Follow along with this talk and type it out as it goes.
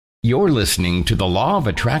You're listening to the Law of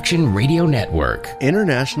Attraction Radio Network.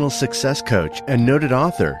 International success coach and noted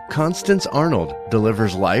author Constance Arnold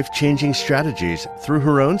delivers life-changing strategies through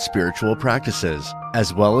her own spiritual practices,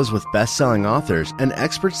 as well as with best-selling authors and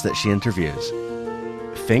experts that she interviews.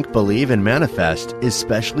 Think, Believe, and Manifest is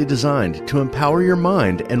specially designed to empower your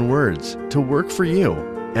mind and words to work for you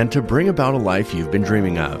and to bring about a life you've been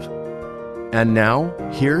dreaming of. And now,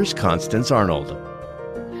 here's Constance Arnold.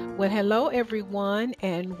 Well, hello, everyone,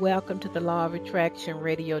 and welcome to the Law of Attraction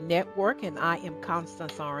Radio Network. And I am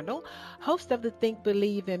Constance Arnold, host of the Think,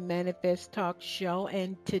 Believe, and Manifest talk show.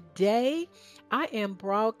 And today I am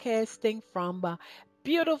broadcasting from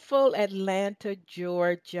beautiful Atlanta,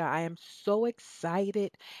 Georgia. I am so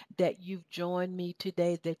excited that you've joined me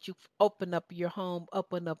today, that you've opened up your home,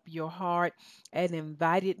 opened up your heart, and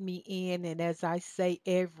invited me in. And as I say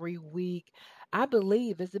every week, I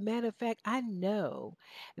believe, as a matter of fact, I know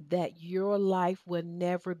that your life will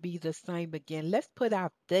never be the same again. Let's put our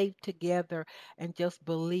faith together and just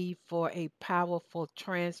believe for a powerful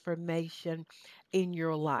transformation in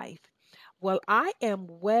your life. Well, I am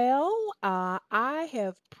well. I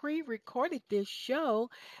have pre recorded this show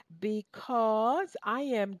because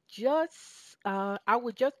I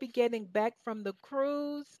will just be getting back from the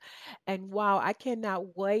cruise. And wow, I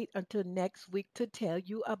cannot wait until next week to tell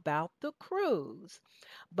you about the cruise.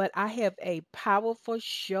 But I have a powerful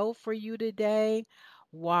show for you today.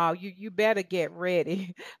 Wow, you better get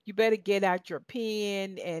ready. You better get out your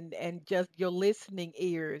pen and just your listening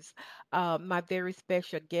ears. My very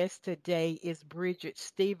special guest today is Bridgett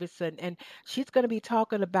Stephenson, and she's going to be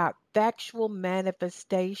talking about factual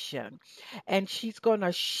manifestation. And she's going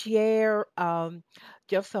to share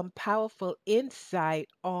just some powerful insight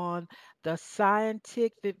on the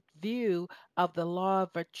scientific view of the law of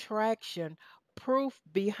attraction, proof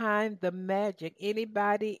behind the magic.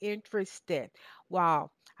 Anybody interested?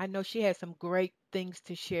 Wow, I know she has some great things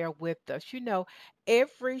to share with us.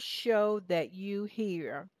 Every show that you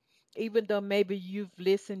hear, even though maybe you've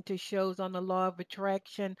listened to shows on the law of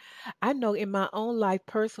attraction, I know in my own life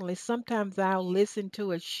personally, sometimes I'll listen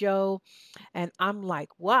to a show and I'm like,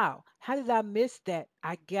 wow, how did I miss that?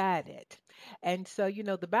 I got it. And so,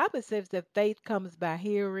 the Bible says that faith comes by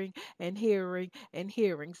hearing and hearing and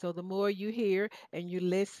hearing. So the more you hear and you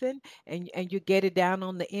listen and you get it down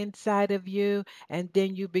on the inside of you, and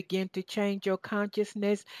then you begin to change your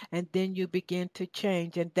consciousness, and then you begin to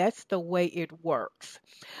change. And that's the way it works.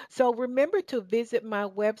 So remember to visit my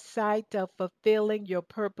website,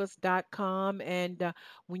 fulfillingyourpurpose.com. And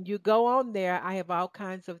when you go on there, I have all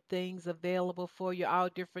kinds of things available for you, all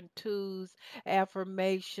different tools,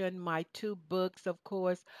 affirmation, my two books, of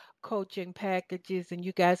course, coaching packages. And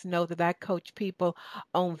you guys know that I coach people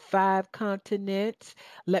on 5 continents.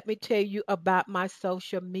 Let me tell you about my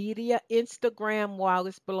social media. Instagram, while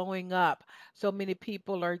it's blowing up, so many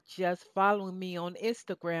people are just following me on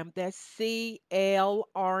Instagram. That's CL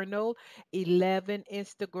Arnold 11.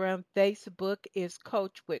 Instagram, Facebook is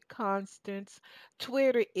Coach with Constance.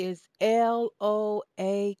 Twitter is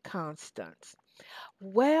LOA Constance.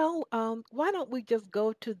 Well, why don't we just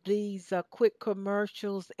go to these quick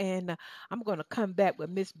commercials, and I'm going to come back with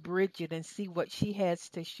Miss Bridgett and see what she has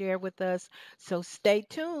to share with us. So stay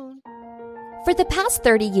tuned. For the past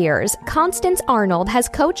 30 years, Constance Arnold has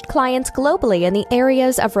coached clients globally in the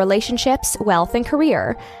areas of relationships, wealth, and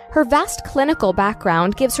career. Her vast clinical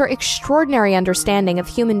background gives her extraordinary understanding of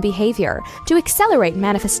human behavior to accelerate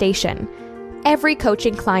manifestation. Every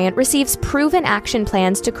coaching client receives proven action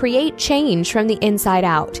plans to create change from the inside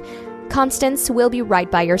out. Constance will be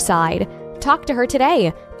right by your side. Talk to her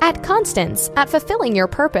today at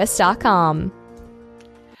Constance@fulfillingyourpurpose.com.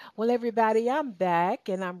 Well, everybody, I'm back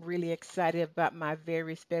and I'm really excited about my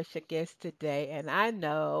very special guest today. And I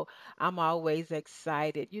know I'm always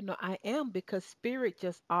excited. I am, because Spirit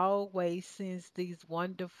just always sends these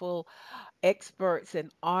wonderful experts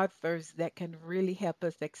and authors that can really help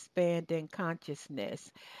us expand in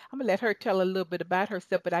consciousness. I'm gonna let her tell a little bit about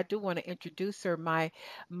herself, but I do want to introduce her. My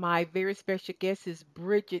very special guest is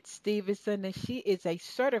Bridgett Stephenson, and she is a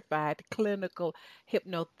certified clinical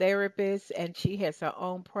hypnotherapist, and she has her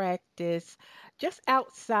own practice just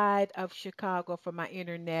outside of Chicago for my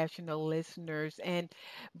international listeners. And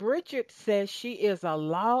Bridgett says she is a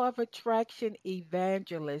law of attraction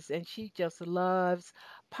evangelist, and she just loves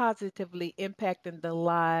positively impacting the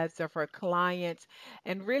lives of her clients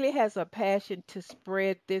and really has a passion to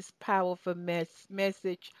spread this powerful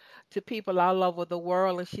message to people all over the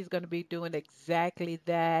world. And she's going to be doing exactly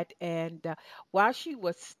that. And while she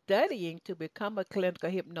was studying to become a clinical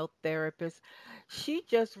hypnotherapist, she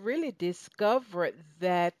just really discovered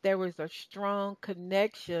that there was a strong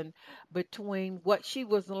connection between what she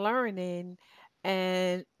was learning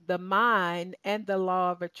and the mind and the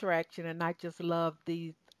law of attraction. And I just love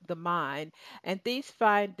the mind. And these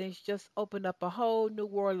findings just open up a whole new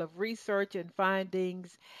world of research and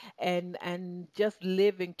findings and just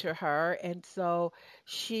living to her. And so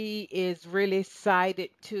she is really excited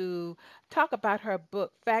to talk about her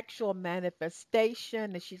book, Factual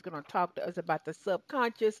Manifestation, and she's going to talk to us about the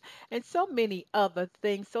subconscious and so many other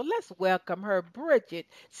things. So let's welcome her, Bridgett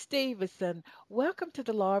Stephenson. Welcome to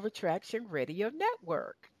the Law of Attraction Radio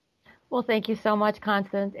Network. Well, thank you so much,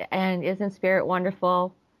 Constance. And isn't Spirit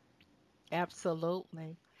wonderful?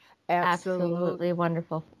 Absolutely. Absolutely. Absolutely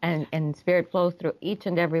wonderful. And Spirit flows through each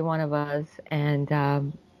and every one of us. And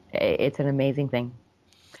it's an amazing thing.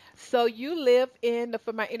 So you live in,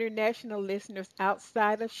 for my international listeners,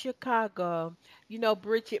 outside of Chicago. You know,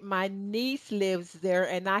 Bridget, my niece lives there,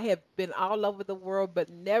 and I have been all over the world, but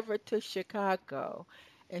never to Chicago.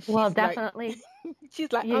 And Well, she's like, definitely,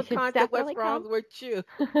 she's like, you should Constance, what's definitely come. wrong with you?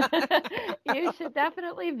 You should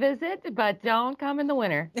definitely visit, but don't come in the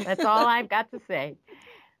winter. That's all I've got to say.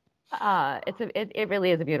 It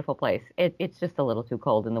really is a beautiful place. It's just a little too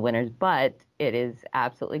cold in the winters, but it is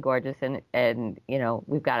absolutely gorgeous, and you know,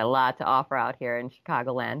 we've got a lot to offer out here in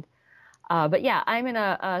Chicagoland. But yeah, I'm in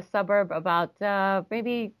a suburb about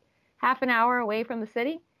maybe half an hour away from the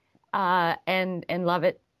city, and love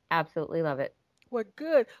it, absolutely love it. Well,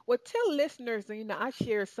 good. Well, tell listeners, you know, I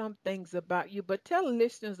share some things about you, but tell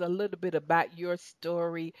listeners a little bit about your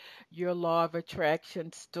story, your law of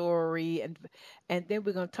attraction story, and then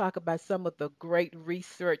we're going to talk about some of the great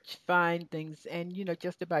research findings and, you know,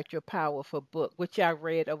 just about your powerful book, which I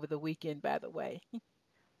read over the weekend, by the way.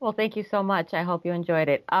 Well, thank you so much. I hope you enjoyed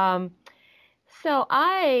it. So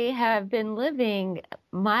I have been living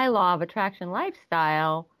my law of attraction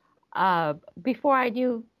lifestyle before I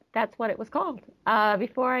knew that's what it was called.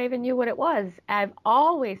 Before I even knew what it was, I've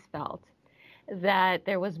always felt that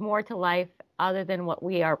there was more to life other than what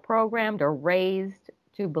we are programmed or raised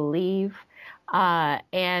to believe,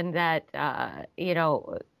 and that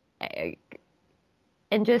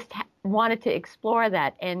and just wanted to explore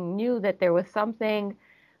that and knew that there was something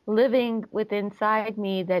living within inside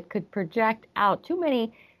me that could project out. Too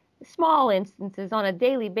many small instances on a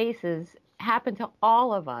daily basis happen to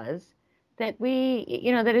all of us that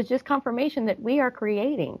that is just confirmation that we are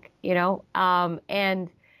creating, and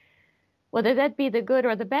whether that be the good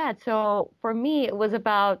or the bad. So for me, it was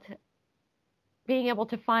about being able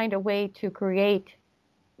to find a way to create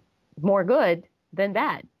more good than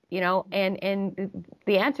bad, and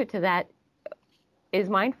the answer to that is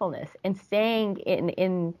mindfulness and staying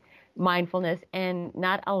in mindfulness and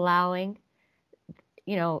not allowing,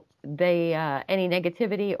 any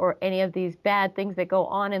negativity or any of these bad things that go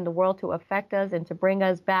on in the world to affect us and to bring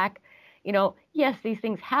us back. Yes, these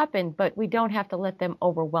things happen, but we don't have to let them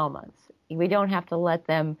overwhelm us. We don't have to let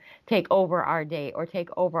them take over our day or take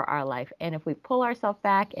over our life. And if we pull ourselves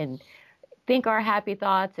back and think our happy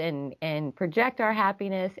thoughts and project our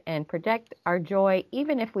happiness and project our joy,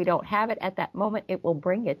 even if we don't have it at that moment, it will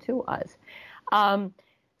bring it to us.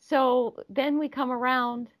 So then we come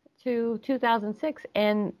around to 2006,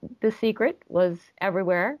 and The Secret was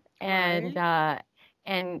everywhere, and Right.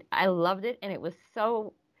 and I loved it, and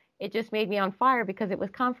it just made me on fire because it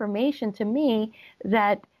was confirmation to me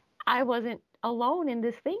that I wasn't alone in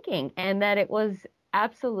this thinking and that it was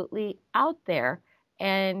absolutely out there.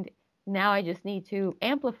 And now I just need to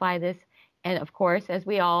amplify this. And of course, as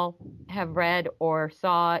we all have read or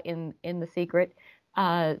saw in The Secret,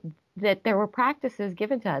 that there were practices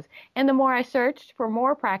given to us. And the more I searched for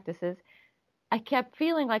more practices, I kept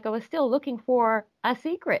feeling like I was still looking for a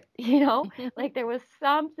secret, like there was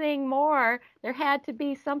something more. There had to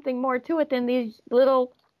be something more to it than these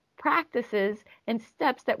little practices and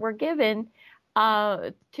steps that were given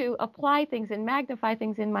to apply things and magnify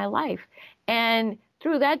things in my life. And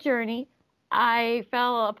through that journey, I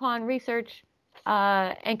fell upon research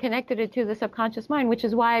and connected it to the subconscious mind, which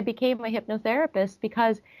is why I became a hypnotherapist,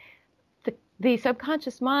 because the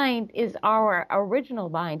subconscious mind is our original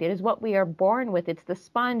mind. It is what we are born with. It's the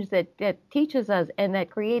sponge that teaches us and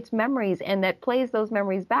that creates memories and that plays those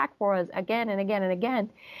memories back for us again and again and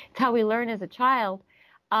again. It's how we learn as a child.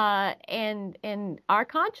 And our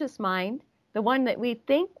conscious mind, the one that we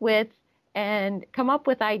think with and come up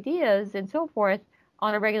with ideas and so forth,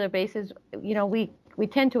 on a regular basis, we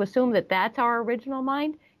tend to assume that that's our original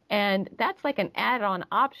mind. And that's like an add-on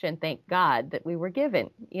option, thank God, that we were given,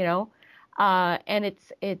 and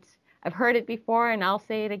I've heard it before and I'll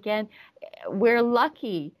say it again. We're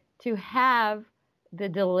lucky to have the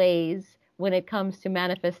delays when it comes to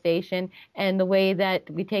manifestation and the way that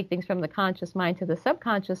we take things from the conscious mind to the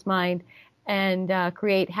subconscious mind and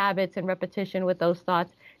create habits and repetition with those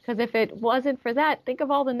thoughts. Because if it wasn't for that, think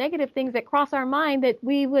of all the negative things that cross our mind that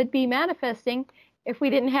we would be manifesting if we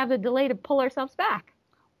didn't have the delay to pull ourselves back.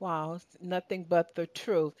 Wow, it's nothing but the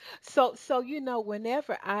truth. So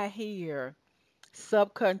whenever I hear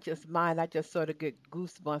subconscious mind, I just sort of get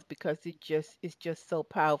goosebumps because it's just so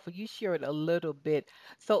powerful. You share it a little bit.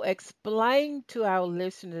 So explain to our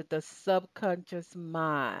listeners the subconscious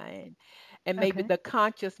mind and maybe Okay. the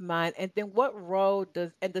conscious mind, and then what role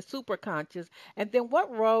does and the superconscious, and then what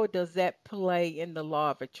role does that play in the law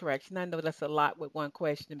of attraction? I know that's a lot with one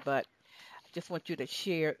question, but I just want you to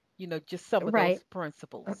share, just some of those Right.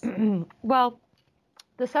 principles. Well,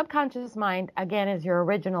 the subconscious mind again is your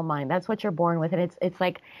original mind. That's what you're born with, and it's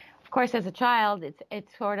like, of course, as a child,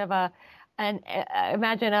 it's sort of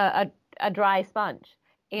imagine a dry sponge,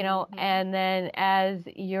 Hmm. and then as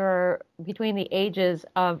you're between the ages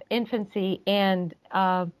of infancy and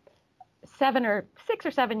 6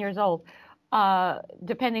 or 7 years old,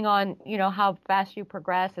 depending on how fast you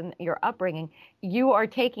progress and your upbringing, you are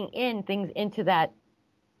taking in things into that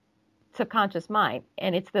subconscious mind,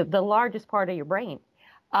 and it's the largest part of your brain.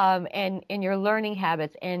 And you're learning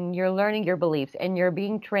habits and you're learning your beliefs and you're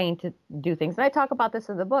being trained to do things. And I talk about this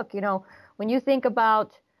in the book. When you think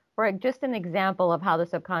about, for just an example of how the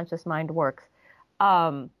subconscious mind works,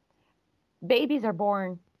 um, babies are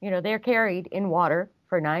born, they're carried in water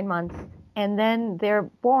for 9 months, and then they're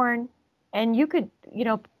born, and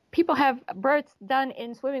people have births done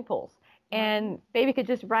in swimming pools, Hmm. and baby could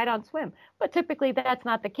just right on swim. But typically that's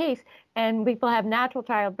not the case, and people have natural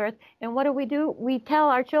childbirth. And what do? We tell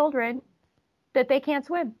our children that they can't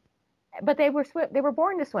swim, but they were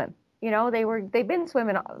born to swim. They've been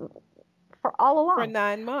swimming for all For along.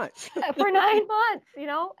 9 months. For 9 months,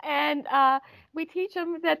 and we teach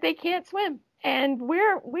them that they can't swim, and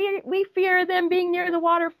we fear them being near the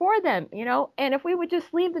water for them, and if we would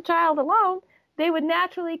just leave the child alone, they would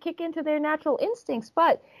naturally kick into their natural instincts.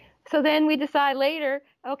 But so then we decide later,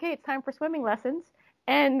 okay, it's time for swimming lessons,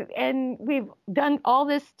 and we've done all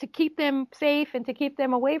this to keep them safe and to keep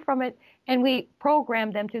them away from it, and we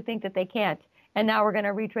program them to think that they can't, and now we're going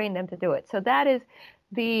to retrain them to do it. So that is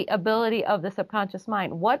the ability of the subconscious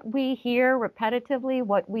mind. What we hear repetitively,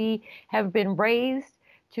 what we have been raised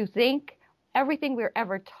to think, everything we're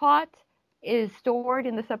ever taught is stored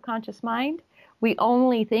in the subconscious mind. We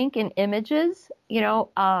only think in images.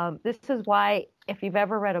 This is why if you've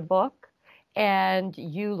ever read a book and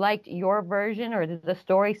you liked your version or the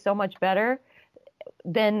story so much better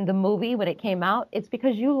than the movie when it came out, it's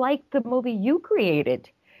because you liked the movie you created.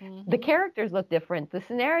 The Hmm. characters look different. The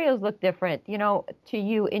scenarios look different, to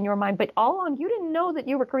you in your mind. But all along, you didn't know that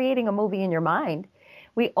you were creating a movie in your mind.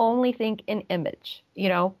 We only think in image.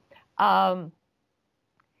 Um,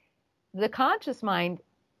 the conscious mind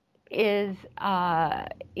is,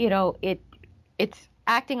 it's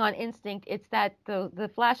acting on instinct. It's that the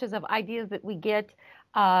flashes of ideas that we get,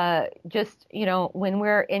 just, when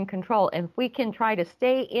we're in control. And if we can try to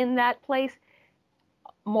stay in that place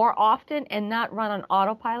more often and not run on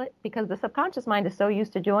autopilot, because the subconscious mind is so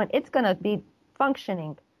used to doing, it's going to be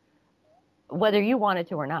functioning whether you want it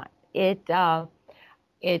to or not.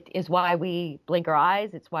 It is why we blink our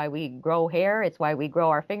eyes. It's why we grow hair. It's why we grow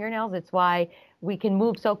our fingernails. It's why we can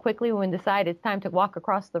move so quickly when we decide it's time to walk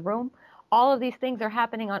across the room. All of these things are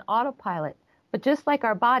happening on autopilot. But just like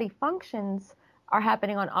our body functions are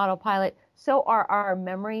happening on autopilot, so are our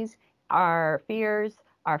memories, our fears,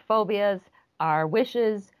 our phobias, our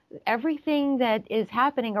wishes, everything that is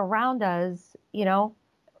happening around us.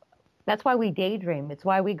 That's why we daydream. It's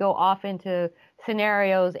why we go off into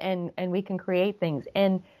scenarios and we can create things.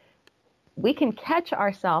 And we can catch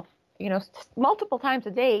ourselves, multiple times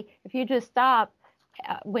a day if you just stop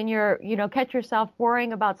when catch yourself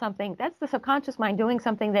worrying about something. That's the subconscious mind doing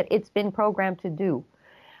something that it's been programmed to do.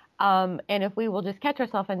 And if we will just catch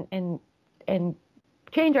ourselves and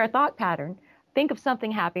change our thought pattern, think of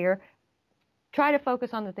something happier, try to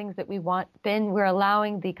focus on the things that we want, then we're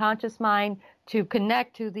allowing the conscious mind to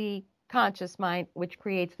connect to the conscious mind, which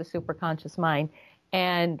creates the superconscious mind.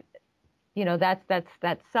 And that's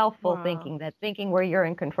selfful Wow. thinking, that thinking where you're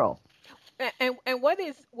in control. And what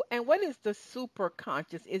is the super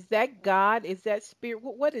conscious? Is that God? Is that spirit?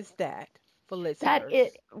 What is that for That it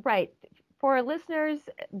listeners? right. for listeners,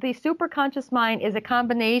 the superconscious mind is a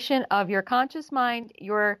combination of your conscious mind,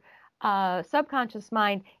 your subconscious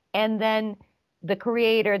mind, and then the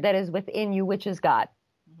creator that is within you, which is God.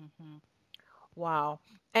 Hmm. Wow.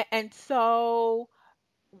 And so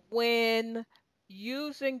when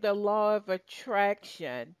using the law of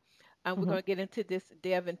attraction, and we're Hmm. going to get into this,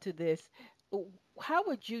 delve into this, how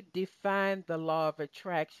would you define the law of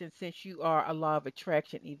attraction since you are a law of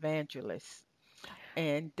attraction evangelist?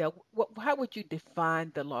 And how would you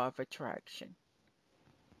define the law of attraction?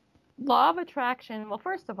 Law of attraction. Well,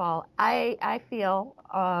 first of all, I feel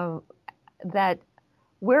that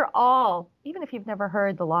we're all, even if you've never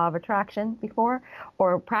heard the law of attraction before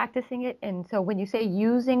or practicing it, and so when you say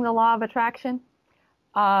using the law of attraction,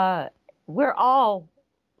 uh, we're all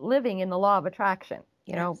living in the law of attraction,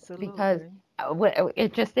 because Absolutely.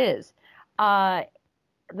 it just is. Uh,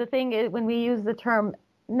 the thing is, when we use the term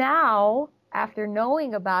now, after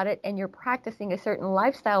knowing about it and you're practicing a certain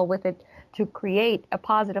lifestyle with it to create a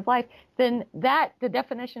positive life, then the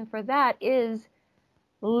definition for that is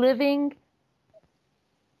living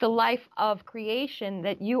the life of creation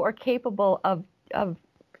that you are capable of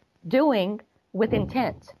doing with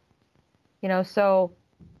intent. So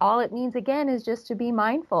all it means again is just to be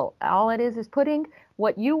mindful. All it is putting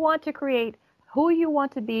what you want to create, who you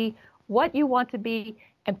want to be, what you want to be,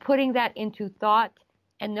 and putting that into thought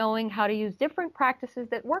and knowing how to use different practices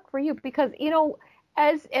that work for you. Because,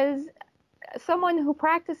 as someone who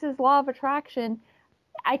practices law of attraction,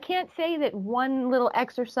 I can't say that one little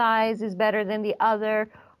exercise is better than the other.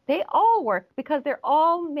 They all work because they're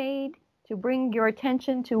all made to bring your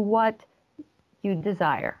attention to what you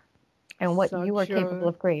desire and what So you are capable true.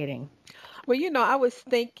 of creating. Well, I was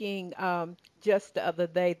thinking just the other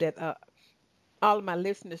day that all of my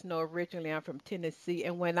listeners know originally I'm from Tennessee.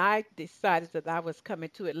 And when I decided that I was coming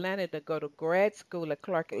to Atlanta to go to grad school at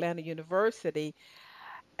Clark Atlanta University,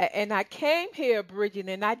 and I came here, Bridget,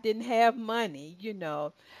 and I didn't have money,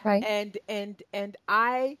 Right. and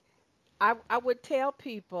I would tell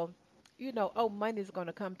people, oh, money's going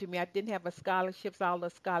to come to me. I didn't have a scholarships. All the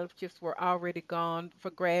scholarships were already gone for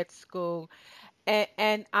grad school.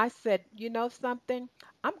 And I said, you know something?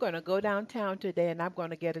 I'm going to go downtown today and I'm going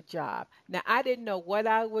to get a job. Now, I didn't know what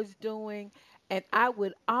I was doing. And I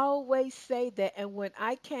would always say that. And when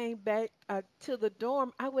I came back to the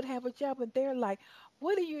dorm, I would have a job. And they're like,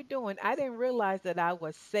 what are you doing? I didn't realize that I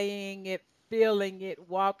was saying it, feeling it,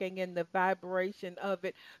 walking in the vibration of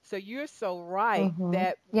it. So you're so right Mm-hmm.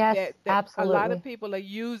 that Yes, that a lot of absolutely. people are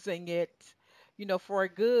using it, for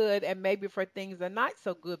good and maybe for things that are not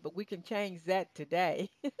so good, but we can change that today.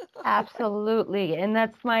 Absolutely. And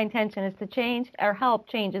that's my intention, is to change or help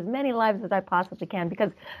change as many lives as I possibly can,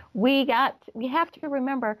 because we have to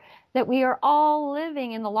remember that we are all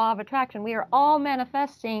living in the law of attraction. We are all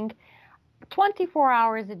manifesting 24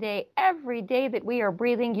 hours a day. Every day that we are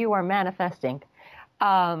breathing, you are manifesting.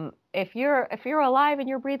 If you're alive and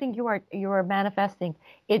you're breathing, you are manifesting.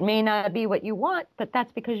 It may not be what you want, but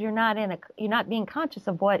that's because you're not being conscious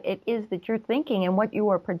of what it is that you're thinking and what you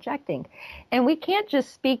are projecting. And we can't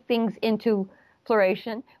just speak things into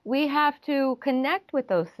floration. We have to connect with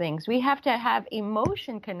those things. We have to have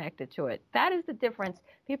emotion connected to it. That is the difference.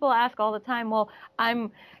 People ask all the time, well,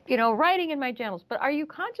 I'm, writing in my journals, but are you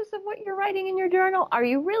conscious of what you're writing in your journal? Are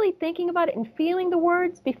you really thinking about it and feeling the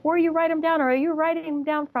words before you write them down? Or are you writing them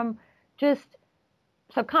down from just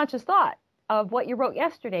subconscious thought of what you wrote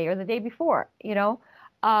yesterday or the day before?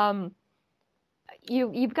 Um,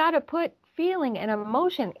 you've got to put feeling and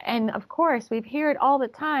emotion. And of course, we hear it all the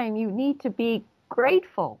time. You need to be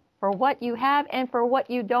grateful for what you have and for what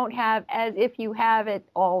you don't have, as if you have it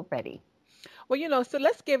already. Well, so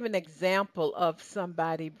let's give an example of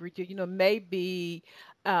somebody, Bridget. Maybe,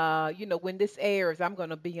 when this airs, I'm going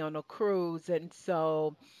to be on a cruise. And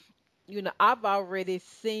so, I've already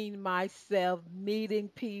seen myself meeting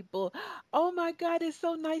people. Oh my God, it's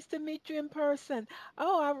so nice to meet you in person.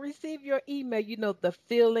 Oh, I received your email. The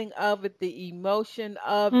feeling of it, the emotion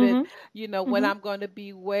of it, Mm-hmm. what Mm-hmm. I'm going to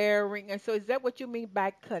be wearing. And so, is that what you mean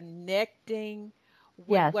by connecting with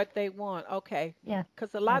Yes. what they want? Okay. Yes.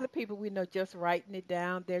 Because a Yes. lot of people we know just writing it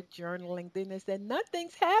down, they're journaling, then they say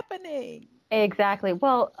nothing's happening. Exactly.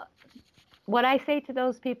 Well, what I say to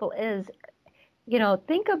those people is,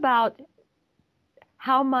 think about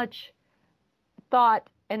how much thought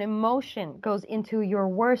and emotion goes into your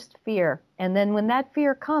worst fear. And then when that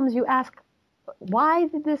fear comes, you ask, why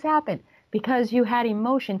did this happen? Because you had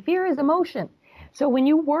emotion. Fear is emotion. So when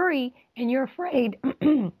you worry and you're afraid,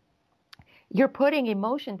 you're putting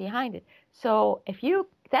emotion behind it. So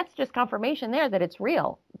that's just confirmation there that it's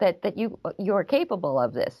real, that you're capable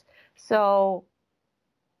of this. So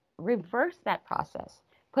reverse that process.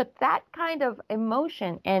 Put that kind of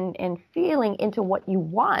emotion and feeling into what you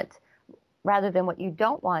want rather than what you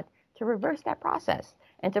don't want, to reverse that process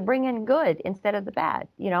and to bring in good instead of the bad,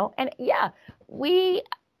 And yeah, we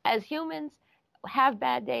as humans have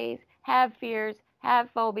bad days, have fears, have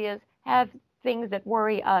phobias, have things that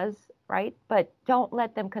worry us, right? But don't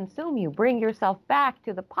let them consume you. Bring yourself back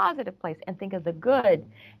to the positive place and think of the good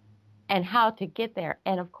and how to get there.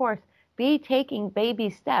 And of course, be taking baby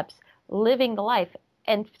steps, living the life.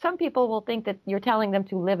 And some people will think that you're telling them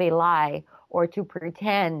to live a lie or to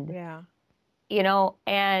pretend. Yeah.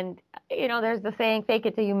 There's the saying, fake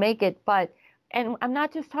it till you make it. And I'm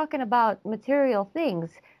not just talking about material things.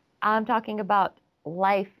 I'm talking about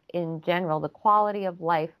life in general, the quality of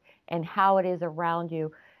life and how it is around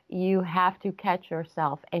you. You have to catch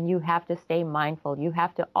yourself and you have to stay mindful. You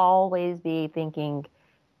have to always be thinking,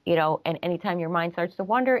 and anytime your mind starts to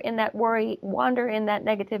wander in that worry, wander in that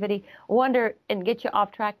negativity, wander and get you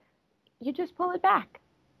off track, you just pull it back.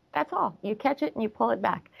 That's all. You catch it and you pull it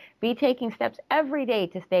back. Be taking steps every day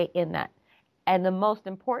to stay in that. And the most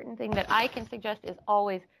important thing that I can suggest is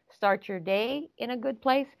always start your day in a good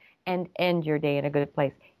place and end your day in a good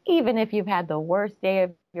place. Even if you've had the worst day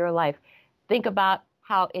of your life, think about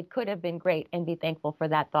how it could have been great and be thankful for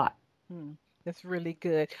that thought. That's really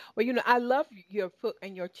good. Well, I love your book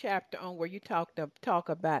and your chapter on where you talk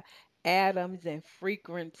about atoms and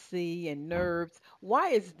frequency and nerves. Why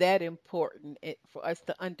is that important for us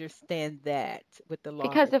to understand that with the law of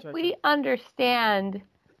Because if attraction? we understand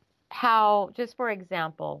how, just for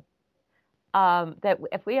example, that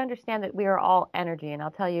if we understand that we are all energy, and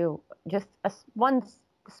I'll tell you just one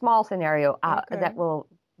small scenario that will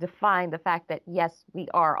define the fact that, yes, we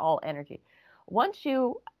are all energy. Once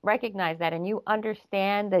you recognize that and you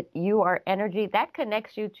understand that you are energy, that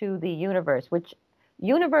connects you to the universe, which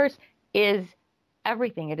universe is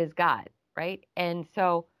everything. It is God, right? And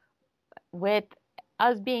so with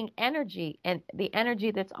us being energy and the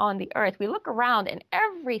energy that's on the earth, we look around and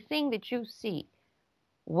everything that you see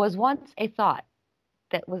was once a thought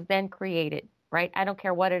that was then created, right? I don't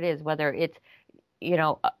care what it is, whether it's,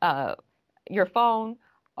 your phone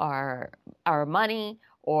or money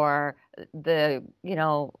or the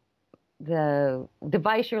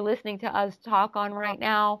device you're listening to us talk on right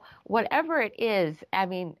now, whatever it is. I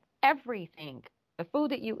mean, everything, the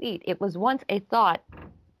food that you eat, it was once a thought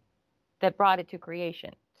that brought it to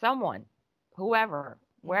creation. Someone, whoever,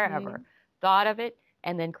 wherever, thought of it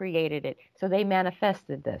and then created it. So they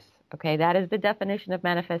manifested this. Okay, that is the definition of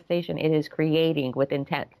manifestation. It is creating with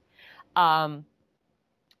intent.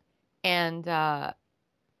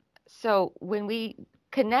 So when we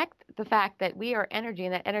connect the fact that we are energy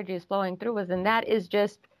and that energy is flowing through us, and that is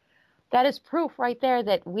proof right there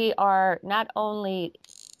that we are not only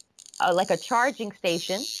like a charging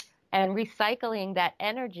station and recycling that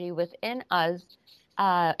energy within us,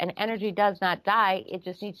 and energy does not die. It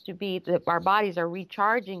just needs to be that our bodies are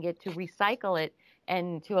recharging it to recycle it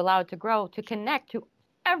and to allow it to grow, to connect to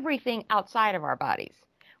everything outside of our bodies,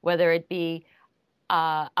 whether it be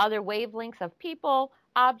other wavelengths of people,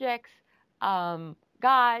 objects,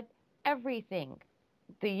 God, everything.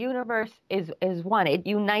 The universe is one. It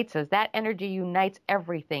unites us. That energy unites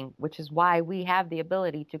everything, which is why we have the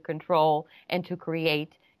ability to control and to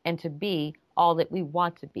create and to be all that we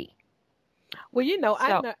want to be. Well,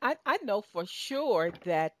 I know for sure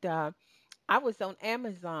that I was on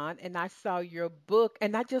Amazon and I saw your book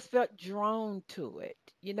and I just felt drawn to it.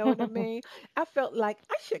 You know what I mean? I felt like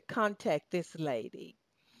I should contact this lady.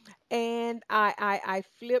 And I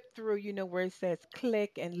flipped through, where it says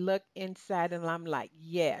click and look inside, and I'm like,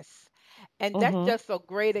 yes. And that's just a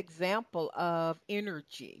great example of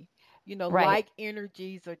energy. Right. Like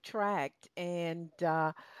energies attract. And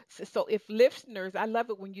so if listeners, I love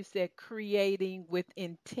it when you said creating with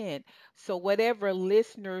intent. So whatever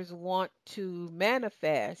listeners want to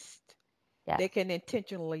manifest, Yes, they can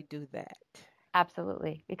intentionally do that.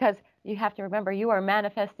 absolutely. Because you have to remember, you are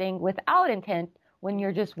manifesting without intent when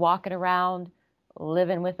you're just walking around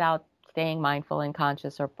living without staying mindful and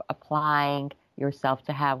conscious or applying yourself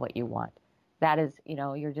to have what you want. That is,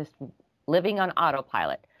 you're just living on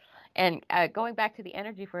autopilot. And going back to the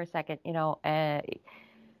energy for a second,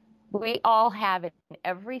 we all have it in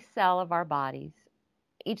every cell of our bodies.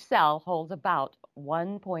 Each cell holds about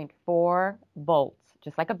 1.4 volts,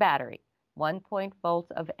 just like a battery, 1.4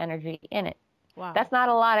 volts of energy in it. Wow. That's not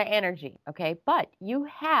a lot of energy, okay? But you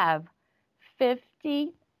have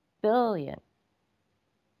 50 billion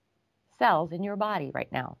cells in your body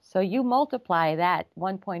right now. So you multiply that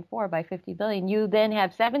 1.4 by 50 billion, you then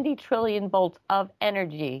have 70 trillion volts of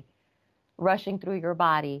energy rushing through your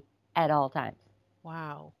body at all times.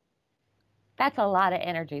 Wow. That's a lot of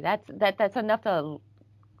energy. That's enough to,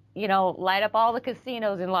 light up all the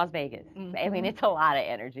casinos in Las Vegas. I mean, it's a lot of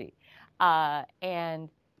energy. And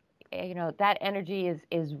that energy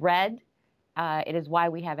is red. It is why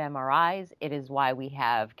we have MRIs. It is why we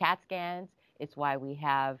have CAT scans. It's why we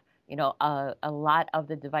have, a lot of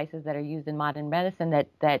the devices that are used in modern medicine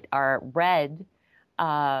that are read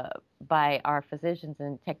by our physicians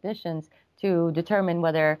and technicians to determine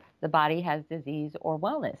whether the body has disease or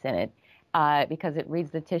wellness in it, because it reads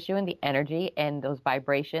the tissue and the energy and those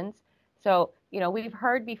vibrations. So, we've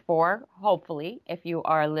heard before, hopefully, if you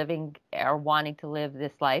are living or wanting to live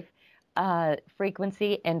this life,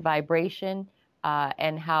 frequency and vibration,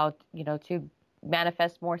 and how, to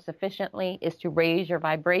manifest more sufficiently is to raise your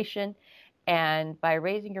vibration. And by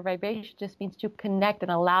raising your vibration just means to connect and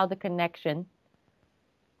allow the connection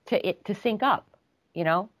to sync up,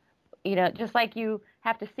 just like you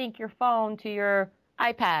have to sync your phone to your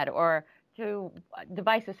iPad or to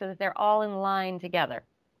devices so that they're all in line together,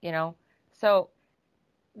 So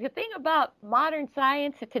the thing about modern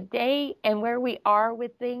science today and where we are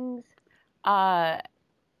with things,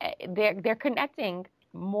 they're connecting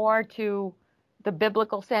more to the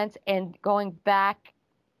biblical sense and going back.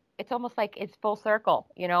 It's almost like it's full circle,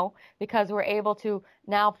 because we're able to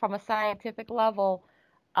now from a scientific level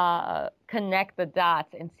connect the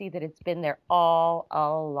dots and see that it's been there all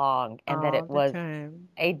along and that it was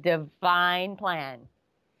a divine plan.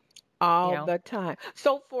 All the time.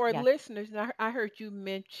 So for Yes. listeners, I heard you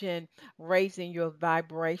mention raising your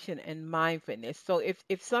vibration and mindfulness. So if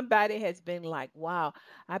somebody has been like, wow,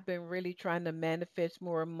 I've been really trying to manifest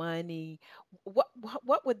more money,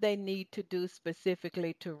 what would they need to do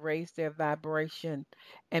specifically to raise their vibration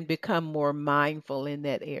and become more mindful in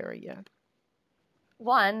that area?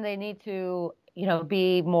 One, they need to,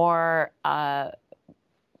 be more,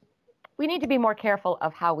 we need to be more careful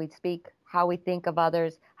of how we speak, how we think of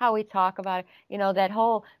others, how we talk about it. That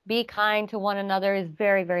whole be kind to one another is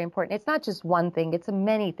very, very important. It's not just one thing. It's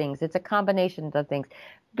many things. It's a combination of things.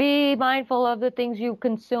 Be mindful of the things you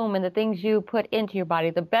consume and the things you put into your body.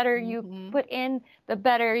 The better you put in, the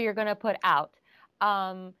better you're going to put out.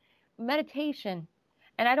 Meditation.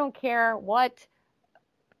 And I don't care what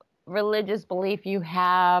religious belief you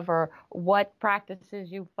have or what practices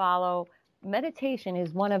you follow. Meditation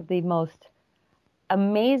is one of the most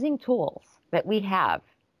amazing tools that we have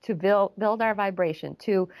to build our vibration,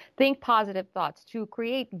 to think positive thoughts, to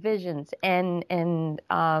create visions and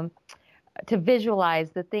to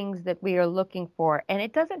visualize the things that we are looking for. And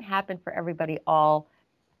it doesn't happen for everybody all,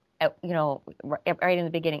 right in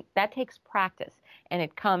the beginning. That takes practice, and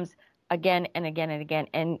it comes again and again and again.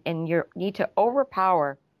 And you need to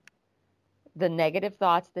overpower the negative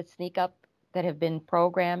thoughts that sneak up that have been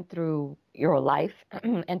programmed through your life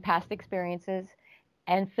and past experiences,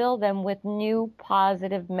 and fill them with new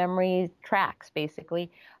positive memory tracks,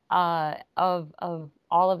 basically, of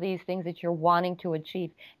all of these things that you're wanting to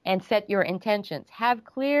achieve, and set your intentions. Have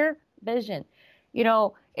clear vision.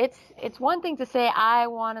 It's one thing to say, I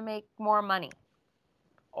want to make more money,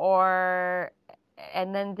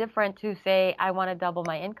 and then different to say, I want to double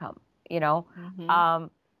my income,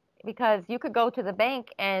 because you could go to the bank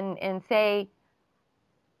and say,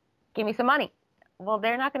 give me some money. Well,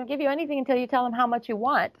 they're not going to give you anything until you tell them how much you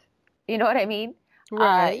want. You know what I mean?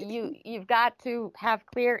 Right. You've got to have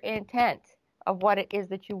clear intent of what it is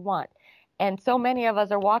that you want. And so many of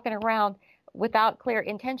us are walking around without clear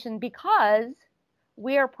intention because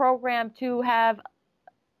we are programmed to have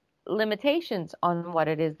limitations on what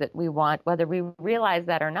it is that we want, whether we realize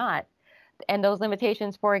that or not. And those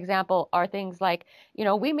limitations, for example, are things like,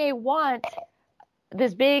 we may want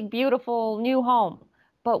this big, beautiful new home,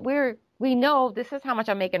 but we know this is how much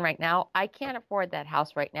I'm making right now. I can't afford that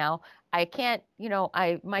house right now. I can't,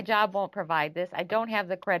 my job won't provide this. I don't have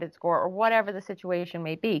the credit score, or whatever the situation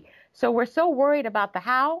may be. So we're so worried about the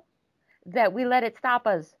how that we let it stop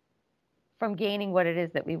us from gaining what it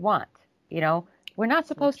is that we want. We're not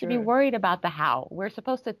supposed to be worried about the how. We're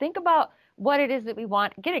supposed to think about what it is that we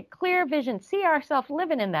want, get a clear vision, see ourselves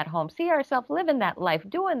living in that home, see ourselves living that life,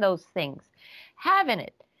 doing those things, having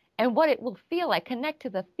it, and what it will feel like. Connect to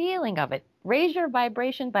the feeling of it. Raise your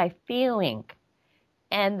vibration by feeling.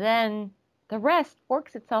 And then the rest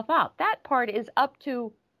works itself out. That part is up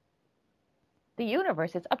to the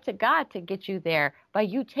universe. It's up to God to get you there by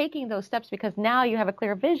you taking those steps, because now you have a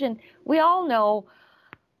clear vision. We all know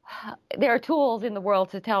there are tools in the world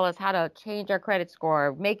to tell us how to change our credit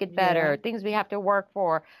score, make it better, things we have to work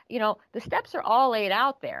for. The steps are all laid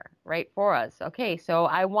out there, right, for us. Okay, so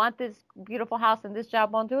I want this beautiful house and this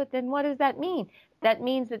job won't do it. Then what does that mean? That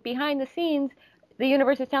means that behind the scenes, the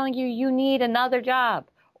universe is telling you, you need another job,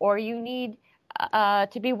 or you need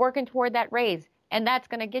to be working toward that raise. And that's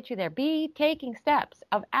going to get you there. Be taking steps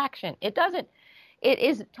of action. It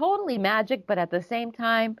is totally magic, but at the same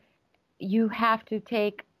time, you have to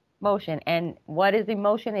take motion. And what is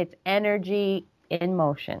emotion? It's energy in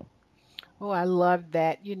motion. Oh, I love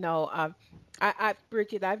that.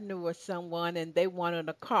 Bridget, I knew of someone and they wanted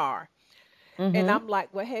a car. And Mm-hmm. I'm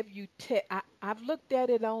like, well, I've looked at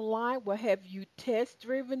it online. Well, have you test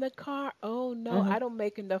driven the car? Oh, no, Mm-hmm. I don't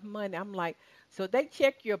make enough money. I'm like, so they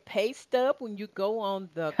check your pay stub when you go on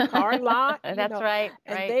the car lot, That's right,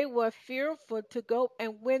 and right. they were fearful to go.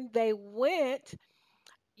 And when they went,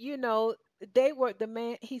 you know, they were the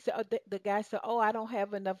man. He said, the guy said, oh, I don't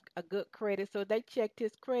have enough a good credit. So they checked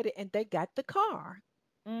his credit and they got the car.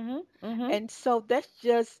 Mm-hmm. Mm-hmm. And so that's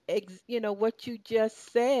just, what you just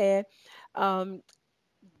said. Um,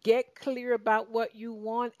 get clear about what you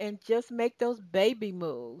want and just make those baby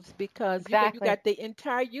moves because you Exactly. got the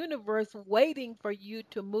entire universe waiting for you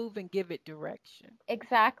to move and give it direction.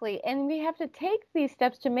 Exactly. And we have to take these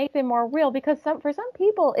steps to make them more real because for some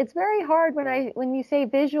people it's very hard when you say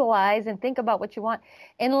visualize and think about what you want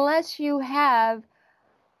unless you have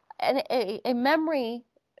a memory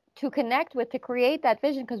to connect with to create that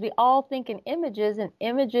vision because we all think in images and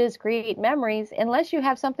images create memories. Unless you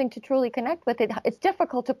have something to truly connect with it, it's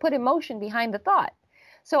difficult to put emotion behind the thought.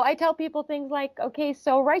 So I tell people things like, okay,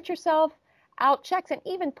 so write yourself out checks and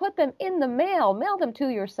even put them in the mail them to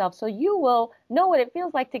yourself so you will know what it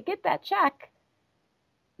feels like to get that check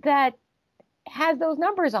that has those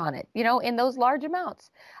numbers on it, in those large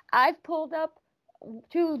amounts. I've pulled up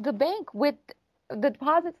to the bank with the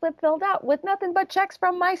deposit slip filled out with nothing but checks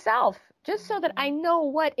from myself, just so that I Hmm. know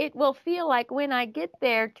what it will feel like when I get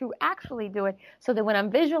there to actually do it, so that when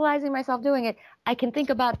I'm visualizing myself doing it, I can think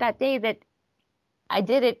about that day that I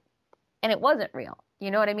did it and it wasn't real.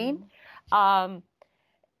 You know what I mean? Hmm. Um,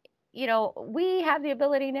 we have the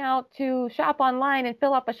ability now to shop online and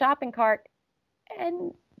fill up a shopping cart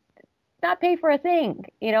and not pay for a thing.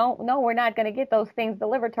 No, we're not going to get those things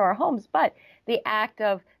delivered to our homes, but the act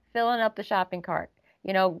of filling up the shopping cart,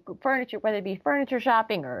 furniture, whether it be furniture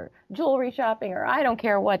shopping or jewelry shopping, or I don't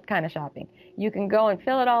care what kind of shopping, you can go and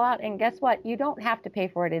fill it all out. And guess what? You don't have to pay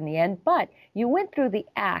for it in the end, but you went through the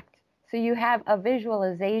act. So you have a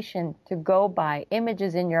visualization to go by,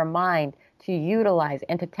 images in your mind to utilize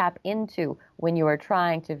and to tap into when you are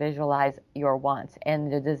trying to visualize your wants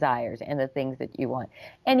and the desires and the things that you want.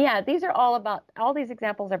 And yeah, all these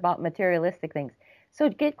examples are about materialistic things. So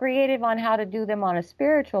get creative on how to do them on a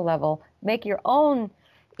spiritual level. Make your own,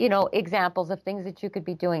 examples of things that you could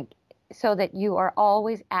be doing so that you are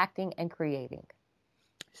always acting and creating.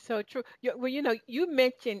 So true. Well, you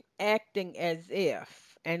mentioned acting as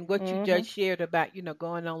if, and what you Hmm. just shared about,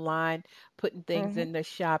 going online, putting things Hmm. in the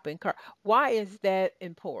shopping cart. Why is that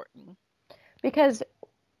important? Because,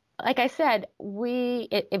 like I said,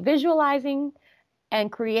 visualizing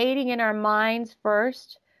and creating in our minds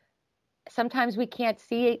first. Sometimes we can't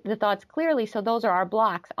see the thoughts clearly, so those are our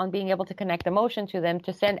blocks on being able to connect emotion to them,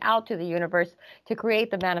 to send out to the universe, to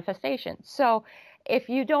create the manifestation. So if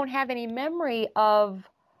you don't have any memory of,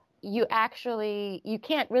 you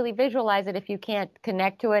can't really visualize it if you can't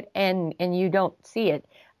connect to it and you don't see it,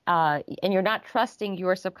 and you're not trusting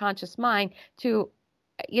your subconscious mind to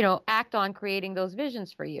act on creating those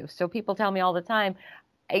visions for you. So people tell me all the time,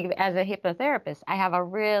 as a hypnotherapist, I have a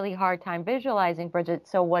really hard time visualizing, Bridget.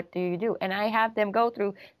 So what do you do? And I have them go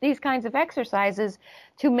through these kinds of exercises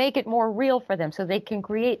to make it more real for them so they can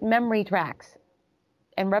create memory tracks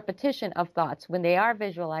and repetition of thoughts when they are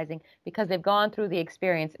visualizing because they've gone through the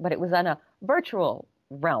experience, but it was on a virtual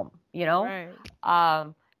realm. Right.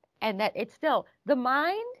 Um, and that it's still the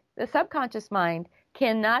subconscious mind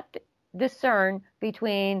cannot discern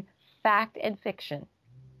between fact and fiction.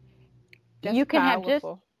 That's You can have just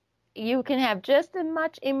powerful. you can have just as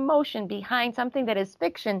much emotion behind something that is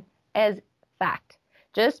fiction as fact.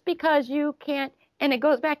 Just because you can't, and it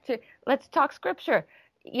goes back to, let's talk scripture.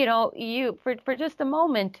 You for just a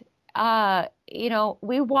moment,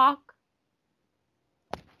 we walk,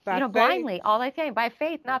 By faith. blindly, all I say, by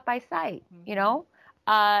faith, not by sight, Hmm.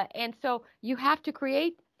 and so you have to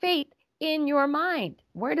create faith in your mind.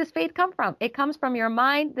 Where does faith come from? It comes from your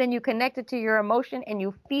mind, then you connect it to your emotion and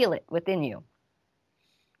you feel it within you.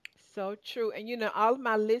 So true. And all of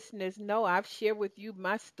my listeners know I've shared with you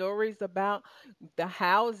my stories about the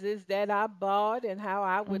houses that I bought and how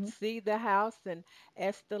I would Hmm. see the house and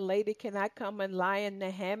ask the lady, can I come and lie in the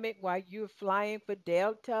hammock while you're flying for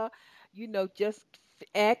Delta? Just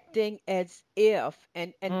acting as if,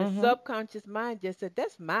 and the Mhm. subconscious mind just said,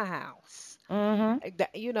 that's my house. Mhm.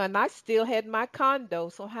 And I still had my condo,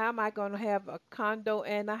 so how am I going to have a condo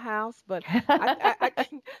and a house? But I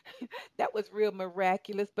that was real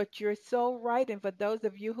miraculous. But you're so right, and for those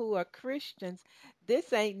of you who are Christians,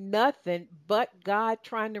 this ain't nothing but God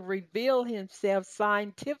trying to reveal himself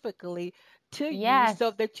scientifically to you Yes.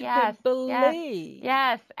 so that you Yes. can Yes. believe.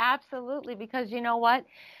 Yes. Absolutely. Because you know what?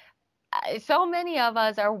 So many of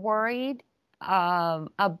us are worried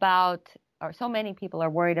about, or so many people are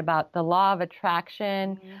worried about the law of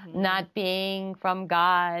attraction Hmm. not being from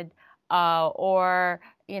God, or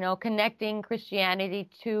connecting Christianity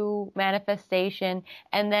to manifestation,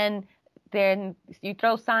 and then you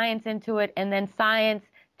throw science into it, and then science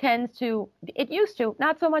tends to, it used to,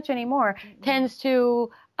 not so much anymore, Hmm. tends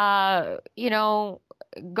to uh, you know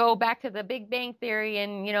go back to the Big Bang Theory,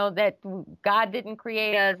 and that God didn't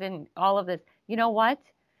create us and all of this. You know what?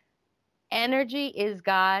 Energy is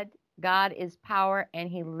God. God is power, and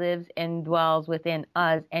he lives and dwells within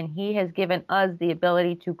us, and he has given us the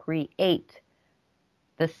ability to create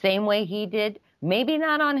the same way he did, maybe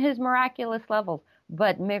not on his miraculous levels,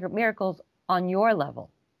 but miracles on your level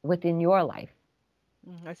within your life.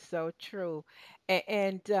 That's so true.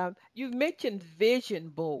 And you mentioned vision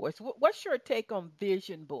boards. What's your take on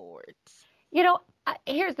vision boards?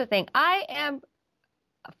 Here's the thing. I am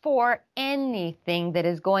for anything that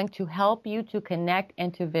is going to help you to connect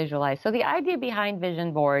and to visualize. So the idea behind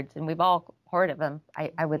vision boards, and we've all heard of them,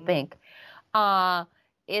 I would Hmm. think, uh,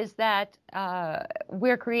 is that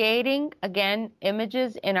we're creating, again,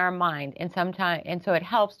 images in our mind, and so it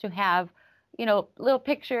helps to have, little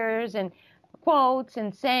pictures and quotes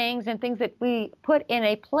and sayings and things that we put in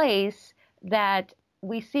a place that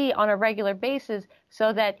we see on a regular basis,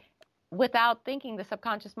 so that without thinking, the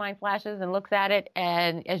subconscious mind flashes and looks at it,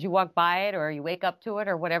 and as you walk by it, or you wake up to it,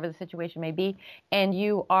 or whatever the situation may be, and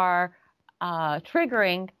you are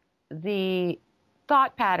triggering the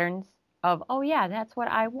thought patterns of, oh yeah, that's what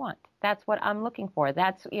I want, that's what I'm looking for,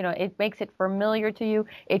 it makes it familiar to you.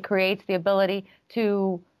 It creates the ability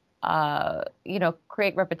to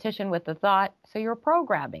create repetition with the thought. So you're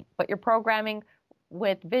programming, but you're programming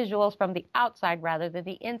with visuals from the outside rather than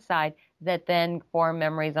the inside, that then form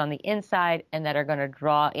memories on the inside, and that are going to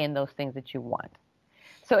draw in those things that you want.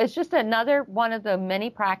 So it's just another one of the many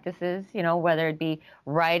practices, whether it be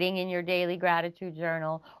writing in your daily gratitude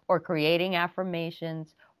journal, or creating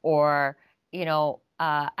affirmations, or,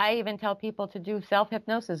 I even tell people to do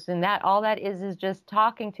self-hypnosis, and that all that is just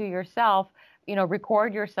talking to yourself,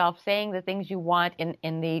 record yourself saying the things you want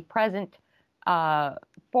in the present uh,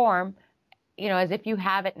 form, as if you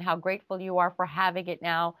have it, and how grateful you are for having it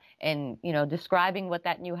now, and, describing what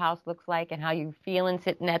that new house looks like, and how you feeling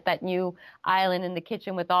sitting at that new island in the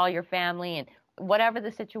kitchen with all your family, and whatever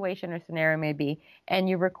the situation or scenario may be. And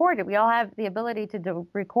you record it. We all have the ability to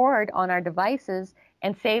record on our devices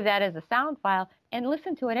and save that as a sound file and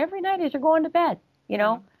listen to it every night as you're going to bed, you Yeah.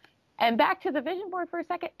 know? And back to the vision board for a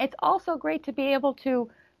second, it's also great to be able to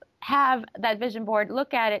have that vision board,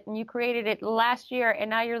 look at it, and you created it last year, and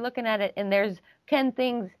now you're looking at it, and there's 10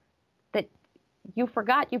 things that you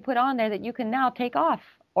forgot you put on there that you can now take off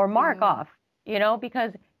or mark Yeah. off,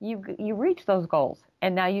 because you reach those goals,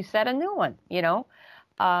 and now you set a new one,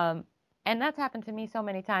 um, and that's happened to me so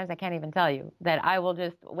many times I can't even tell you, that I will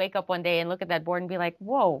just wake up one day and look at that board and be like,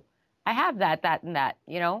 whoa, I have that, and that,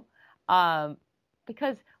 um,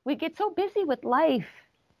 because we get so busy with life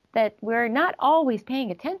that we're not always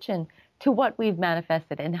paying attention to what we've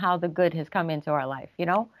manifested and how the good has come into our life.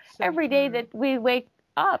 So Every day true. that we wake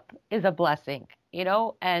up is a blessing,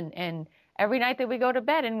 and every night that we go to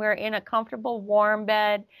bed and we're in a comfortable, warm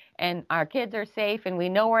bed, and our kids are safe, and we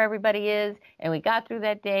know where everybody is, and we got through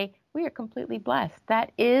that day, we are completely blessed.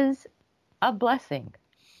 That is a blessing.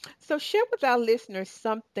 So share with our listeners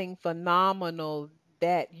something phenomenal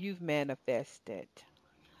that you've manifested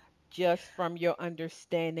just from your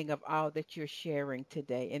understanding of all that you're sharing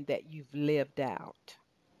today and that you've lived out.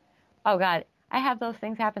 Oh God, I have those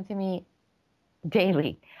things happen to me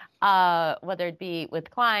daily, whether it be with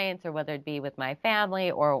clients, or whether it be with my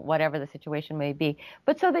family, or whatever the situation may be.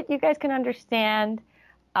 But so that you guys can understand,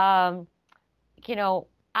 um, you know,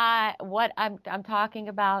 what I'm talking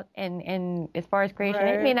about, and as far as creation,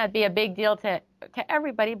 it may Right. not be a big deal to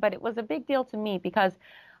everybody, but it was a big deal to me, because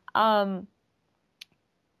um,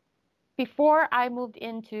 before I moved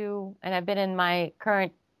into, and I've been in my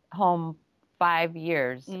current home 5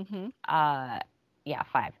 years, Mm-hmm. uh, yeah,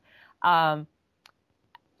 5. Um,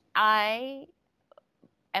 I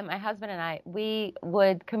and my husband and I, we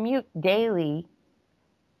would commute daily,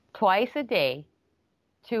 twice a day,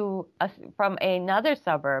 from another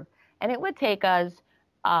suburb, and it would take us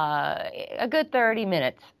a good 30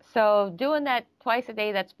 minutes. So doing that twice a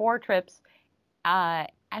day, that's 4 trips. I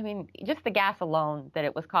mean, just the gas alone that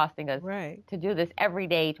it was costing us Right. to do this every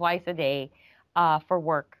day, twice a day, for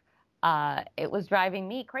work, it was driving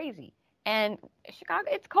me crazy. And Chicago,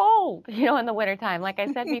 it's cold, in the wintertime, like I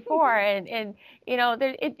said before, and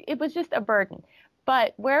it was just a burden.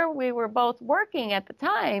 But where we were both working at the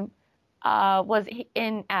time was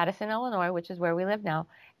in Addison, Illinois, which is where we live now.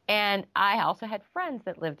 And I also had friends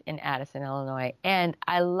that lived in Addison, Illinois, and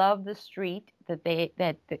I loved the street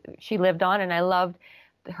that she lived on, and I loved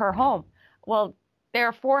her home. Well, there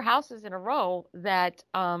are 4 houses in a row that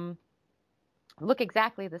look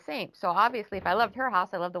exactly the same. So obviously, if I loved her house,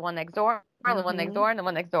 I loved the one next door, the one next Mm-hmm. door, and the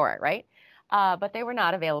one next door, right? But they were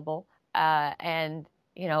not available, and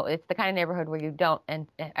it's the kind of neighborhood where you don't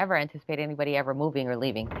ever anticipate anybody ever moving or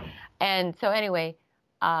leaving. And so anyway,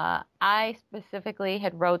 I specifically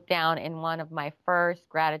had wrote down in one of my first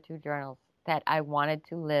gratitude journals that I wanted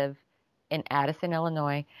to live in Addison,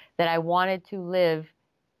 Illinois, that I wanted to live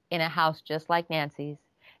in a house just like Nancy's,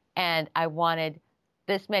 and I wanted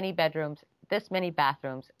this many bedrooms, this many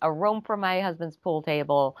bathrooms, a room for my husband's pool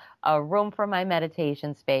table, a room for my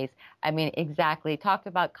meditation space. I mean, exactly. Talked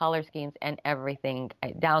about color schemes and everything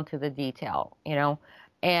down to the detail.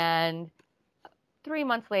 And 3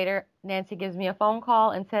 months later, Nancy gives me a phone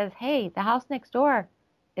call and says, "Hey, the house next door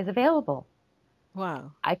is available."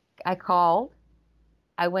 Wow. I called.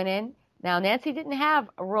 I went in. Now, Nancy didn't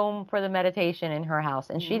have a room for the meditation in her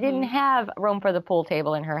house, and she didn't Mm-hmm. have room for the pool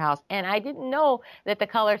table in her house. And I didn't know that the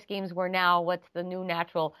color schemes were now what's the new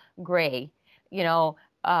natural gray,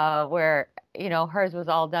 where, hers was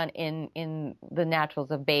all done in the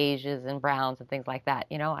naturals of beiges and browns and things like that.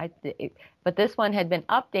 But this one had been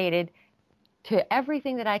updated to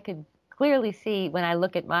everything that I could clearly see when I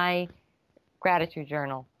look at my gratitude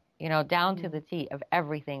journal, down to the T of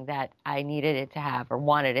everything that I needed it to have or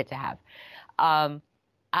wanted it to have.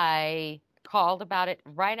 I called about it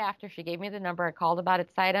right after she gave me the number. I called about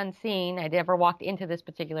it sight unseen. I never walked into this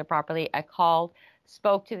particular property. I called,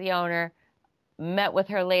 spoke to the owner, met with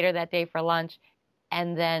her later that day for lunch,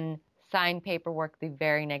 and then signed paperwork the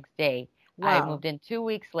very next day. I Wow. moved in 2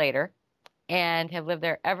 weeks later and have lived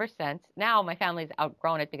there ever since. Now my family's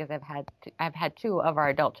outgrown it because I've had 2 of our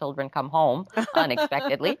adult children come home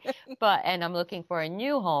unexpectedly, and I'm looking for a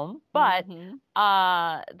new home. But Mm-hmm.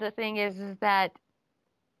 the thing is that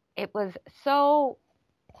it was so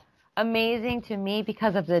amazing to me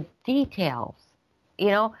because of the details.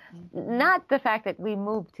 Mm-hmm. Not the fact that we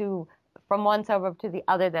moved from one suburb to the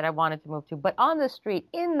other that I wanted to move to, but on the street,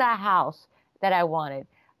 in the house that I wanted,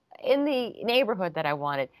 in the neighborhood that I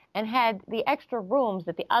wanted, and had the extra rooms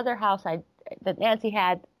that the other house that Nancy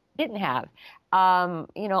didn't have.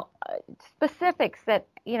 Specifics that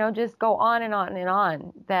just go on and on and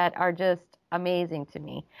on that are just amazing to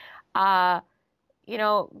me.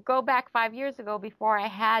 Go back 5 years ago before I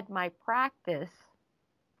had my practice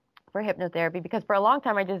for hypnotherapy, because for a long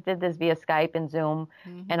time I just did this via Skype and Zoom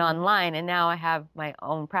and Mm-hmm. online, and now I have my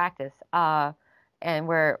own practice, and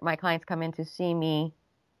where my clients come in to see me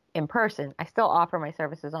in person. I still offer my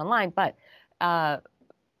services online, but uh,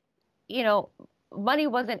 you know, money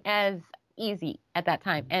wasn't as easy at that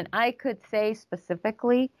time. And I could say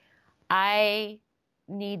specifically, I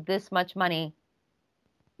need this much money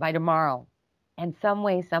by tomorrow. And some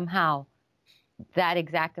way, somehow, that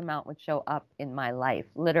exact amount would show up in my life,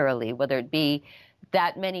 literally, whether it be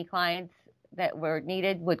that many clients that were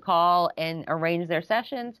needed would call and arrange their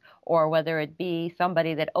sessions, or whether it be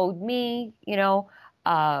somebody that owed me,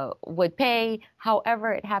 would pay,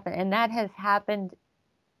 however it happened. And that has happened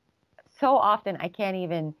so often, I can't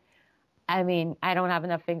even, I mean, I don't have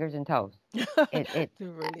enough fingers and toes To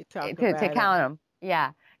really talk to about it. count them.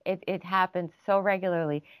 Yeah. It happens so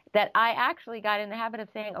regularly that I actually got in the habit of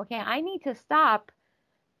saying, okay, I need to stop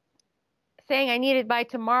saying I need it by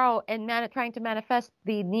tomorrow and trying to manifest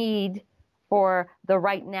the need for the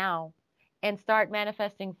right now, and start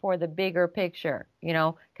manifesting for the bigger picture,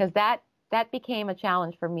 because that became a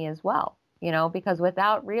challenge for me as well, because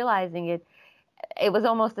without realizing it, it was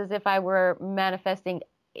almost as if I were manifesting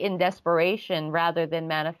in desperation rather than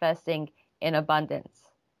manifesting in abundance.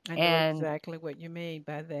 I know And exactly what you mean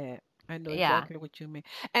by that. I know yeah. exactly what you mean.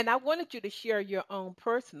 And I wanted you to share your own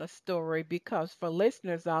personal story because for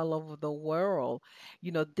listeners all over the world,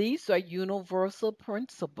 these are universal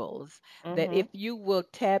principles that Mhm. if you will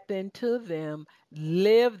tap into them,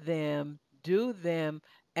 live them, do them,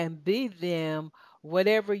 and be them,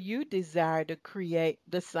 whatever you desire to create,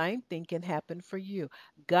 the same thing can happen for you.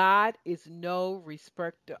 God is no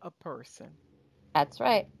respecter of person. That's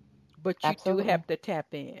right. But you do Absolutely. have to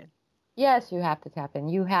tap in. Yes, you have to tap in.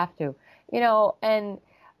 You have to, and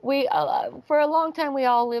we, for a long time, we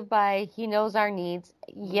all live by, he knows our needs.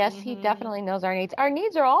 Yes, he Hmm. definitely knows our needs. Our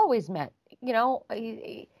needs are always met.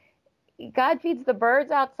 God feeds the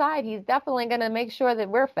birds outside. He's definitely going to make sure that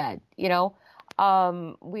we're fed,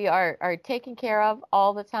 we are taken care of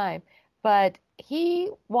all the time. But he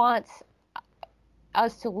wants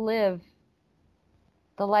us to live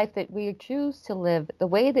the life that we choose to live, the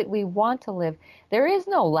way that we want to live. There is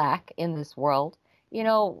no lack in this world.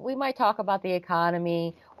 We might talk about the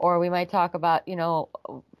economy, or we might talk about,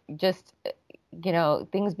 just,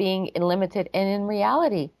 things being limited. And in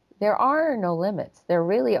reality, there are no limits. There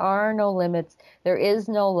really are no limits. There is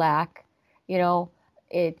no lack. You know,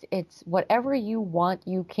 it's whatever you want,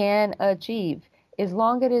 you can achieve as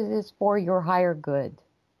long as it is for your higher good.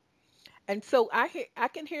 And so I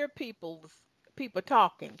can hear people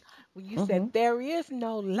talking. When you Hmm. said there is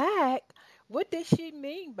no lack, what does she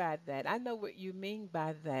mean by that? I know what you mean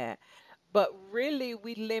by that. But really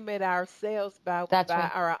we limit ourselves That's by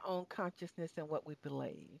right. our own consciousness and what we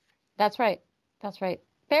believe. That's right. That's right.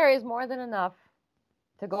 There is more than enough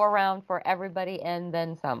to go around for everybody and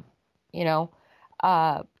then some, you know.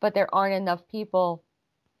 But there aren't enough people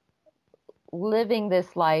living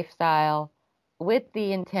this lifestyle with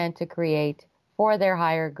the intent to create for their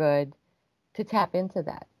higher good, to tap into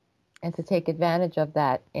that and to take advantage of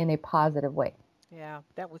that in a positive way. Yeah,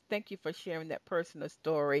 that was, thank you for sharing that personal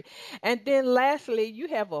story. And then lastly, you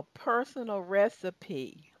have a personal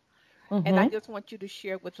recipe. And I Hmm. just want you to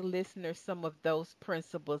share with the listeners some of those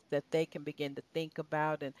principles that they can begin to think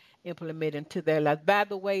about and implement into their lives. By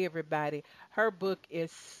the way, everybody, her book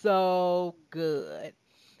is so good.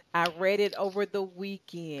 I read it over the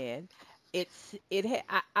weekend.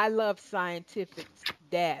 I love scientific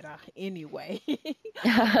data anyway.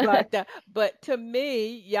 But to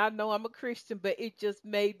me, y'all know I'm a Christian, but it just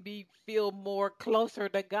made me feel more closer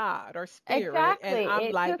to God or spirit. And Exactly. I'm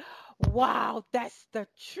It like, took wow, that's the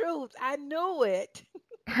truth. I knew it.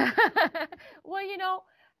 well,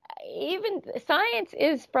 even science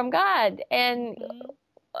is from God, and Hmm.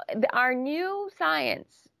 our new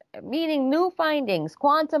science, meaning new findings,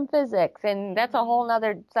 quantum physics, and that's a Hmm. whole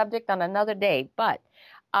nother subject on another day. But,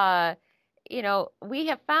 uh, we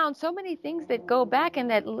have found so many things that go back and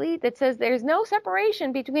that lead, that says there's no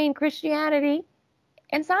separation between Christianity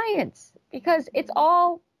and science, because it's Hmm.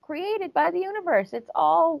 all created by the universe. It's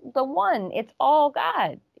all the one. It's all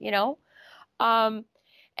God, um,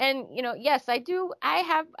 and yes, I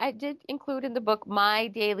did include in the book my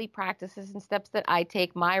daily practices and steps that I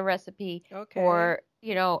take, my recipe Okay. for,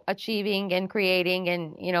 achieving and creating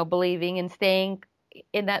and, believing and staying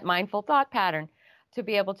in that mindful thought pattern to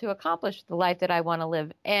be able to accomplish the life that I want to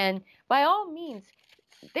live. And by all means,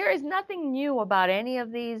 there is nothing new about any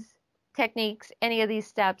of these techniques, any of these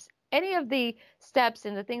steps, any of the steps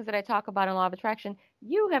and the things that I talk about in law of attraction.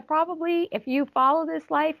 You have probably, if you follow this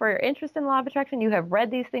life or are interested in law of attraction, you have read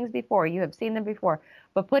these things before, you have seen them before.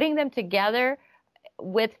 But putting them together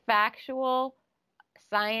with factual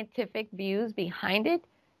scientific views behind it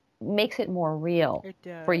makes it more real It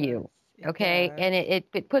for does. you. It Okay. does. And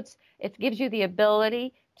it gives you the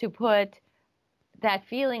ability to put that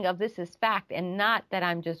feeling of this is fact, and not that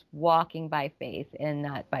I'm just walking by faith and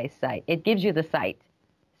not by sight. It gives you the sight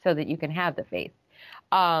so that you can have the faith.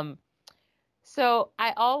 Um, so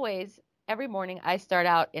I always, every morning, I start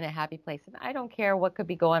out in a happy place. And I don't care what could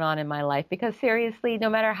be going on in my life, because seriously, no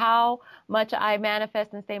matter how much I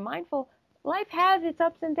manifest and stay mindful, life has its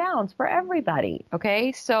ups and downs for everybody.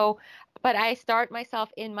 Okay. So, but I start myself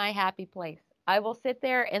in my happy place. I will sit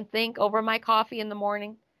there and think over my coffee in the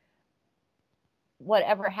morning,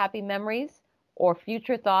 whatever happy memories or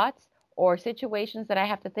future thoughts or situations that I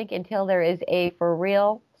have to think, until there is a for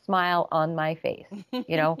real smile on my face,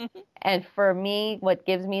 you know? And for me, what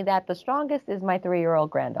gives me that the strongest is my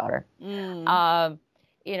 3-year-old granddaughter. Mm. Um,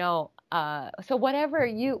 so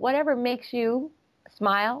whatever makes you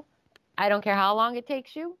smile, I don't care how long it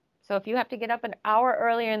takes you. So if you have to get up an hour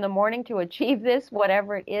earlier in the morning to achieve this,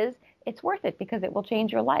 whatever it is, it's worth it, because it will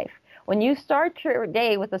change your life. When you start your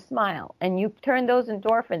day with a smile and you turn those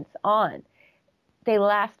endorphins on, they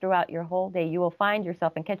last throughout your whole day. You will find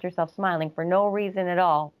yourself and catch yourself smiling for no reason at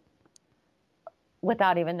all,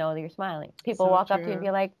 without even knowing that you're smiling. People So walk up to you and be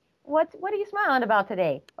true. like, "What are you smiling about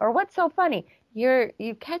today?" Or "What's so funny?" You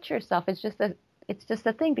catch yourself. It's just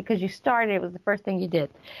a thing, because you started. It was the first thing you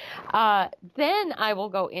did. Then I will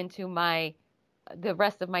go into the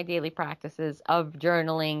rest of my daily practices of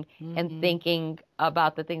journaling and Hmm. thinking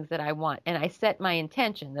about the things that I want. And I set my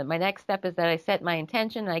intention. That my next step is that I set my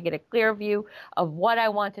intention and I get a clear view of what I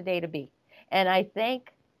want today to be. And I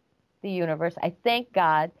thank the universe. I thank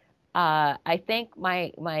God. I thank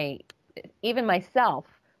my even myself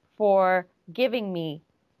for giving me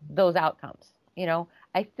those outcomes.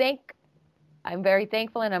 I'm very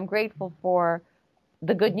thankful and I'm grateful for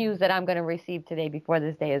the good news that I'm going to receive today before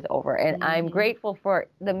this day is over. And I'm grateful for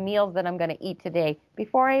the meals that I'm going to eat today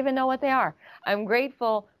before I even know what they are. I'm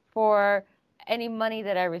grateful for any money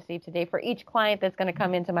that I receive today, for each client that's going to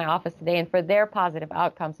come into my office today, and for their positive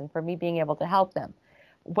outcomes, and for me being able to help them.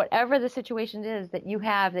 Whatever the situation is that you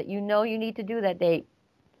have that you know you need to do that day,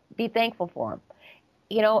 be thankful for them.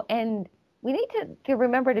 And we need to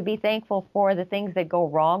remember to be thankful for the things that go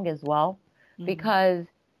wrong as well, because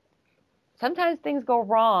sometimes things go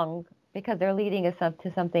wrong because they're leading us up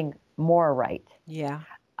to something more right. Yeah.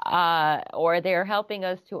 Or they're helping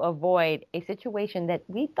us to avoid a situation that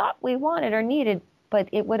we thought we wanted or needed, but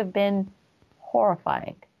it would have been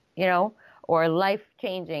horrifying, or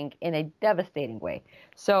life-changing in a devastating way.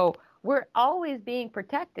 So we're always being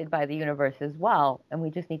protected by the universe as well, and we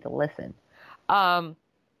just need to listen.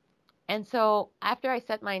 And so after I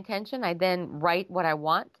set my intention, I then write what I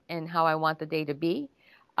want and how I want the day to be.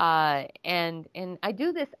 And I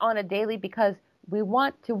do this on a daily because we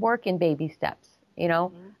want to work in baby steps,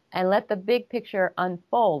 and let the big picture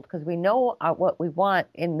unfold, because we know what we want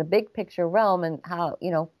in the big picture realm and how,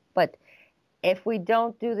 but if we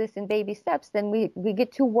don't do this in baby steps, then we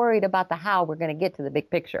get too worried about the how we're going to get to the big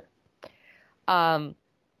picture. And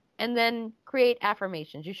then create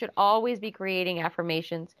affirmations. You should always be creating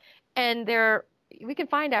affirmations. And we can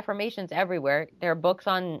find affirmations everywhere. There are books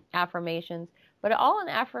on affirmations. But all an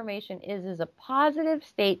affirmation is a positive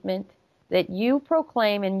statement that you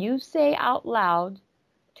proclaim and you say out loud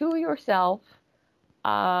to yourself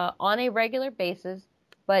on a regular basis,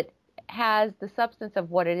 but has the substance of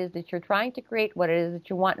what it is that you're trying to create, what it is that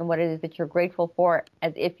you want, and what it is that you're grateful for,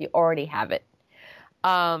 as if you already have it.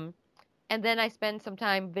 And then I spend some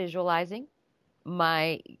time visualizing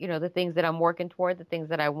the things that I'm working toward, the things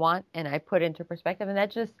that I want, and I put into perspective. And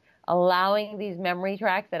that's just allowing these memory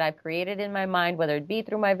tracks that I've created in my mind, whether it be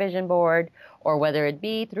through my vision board or whether it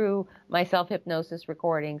be through my self-hypnosis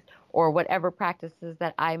recordings or whatever practices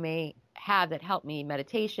that I may have that help me,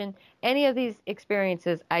 meditation, any of these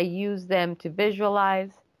experiences, I use them to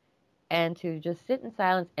visualize and to just sit in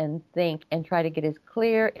silence and think and try to get as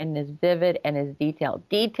clear and as vivid and as detailed.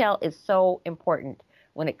 Detail is so important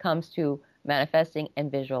when it comes to manifesting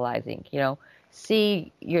and visualizing.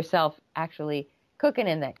 See yourself actually cooking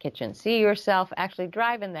in that kitchen. See yourself actually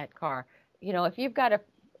driving that car. If you've got to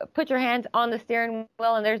put your hands on the steering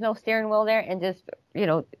wheel and there's no steering wheel there, and just,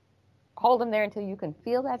 hold them there until you can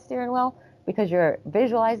feel that steering wheel because you're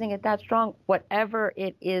visualizing it that strong, whatever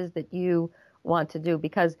it is that you want to do.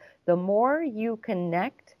 Because the more you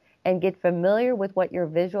connect and get familiar with what you're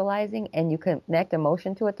visualizing and you connect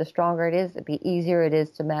emotion to it, the stronger it is, the easier it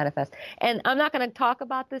is to manifest. And I'm not going to talk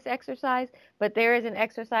about this exercise, but there is an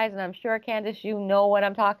exercise, and I'm sure, Candace, you know what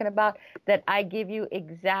I'm talking about, that I give you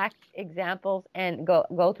exact examples and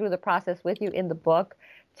go through the process with you in the book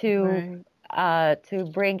to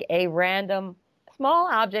bring a random small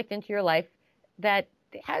object into your life that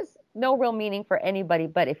has no real meaning for anybody.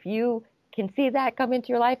 But if you can see that come into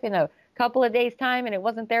your life in a couple of days' time and it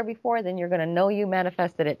wasn't there before, then you're going to know you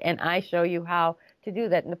manifested it. And I show you how to do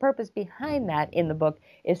that. And the purpose behind that in the book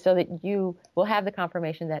is so that you will have the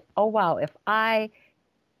confirmation that, oh, wow, if I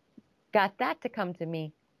got that to come to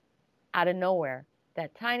me out of nowhere,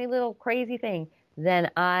 that tiny little crazy thing,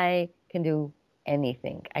 then I can do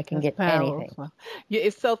anything. I can That's get anything. powerful. Yeah,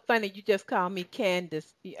 it's so funny. You just called me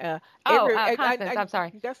Candace. Constance, I'm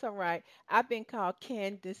sorry. That's all right. I've been called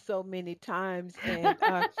Candace so many times, and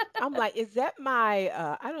I'm like, is that my?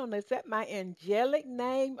 I don't know. Is that my angelic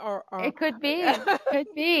name or? It could be. Could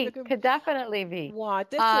be. Look at- Could definitely be. Wow,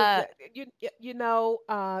 this is you know.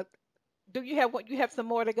 Do you have what? You have some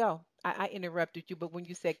more to go? I interrupted you, but when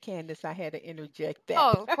you said Candace, I had to interject that.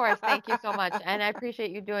 Oh, of course. Thank you so much. And I appreciate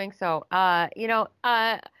you doing so. I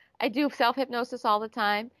do self-hypnosis all the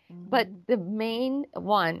time, but the main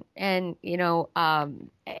one, and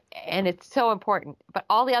it's so important, but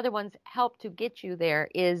all the other ones help to get you there,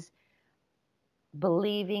 is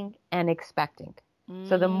believing and expecting.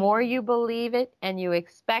 So the more you believe it and you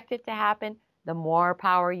expect it to happen, the more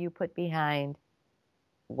power you put behind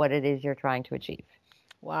what it is you're trying to achieve.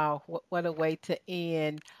 Wow, what a way to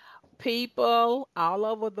end. People all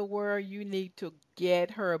over the world, you need to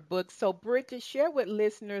get her book. So, Bridget, share with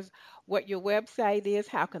listeners what your website is.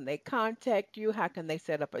 How can they contact you? How can they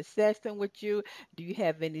set up a session with you? Do you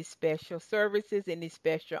have any special services, any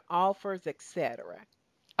special offers, etc.?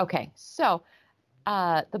 Okay, so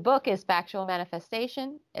The book is Factual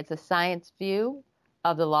Manifestation. It's a science view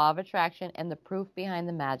of the law of attraction and the proof behind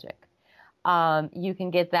the magic. You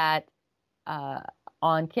can get that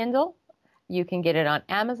on Kindle. You can get it on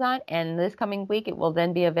Amazon, and this coming week it will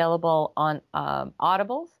then be available on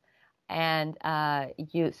Audibles, and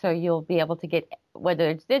you'll be able to get whether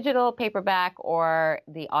it's digital, paperback, or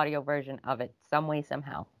the audio version of it, some way,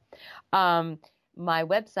 somehow. My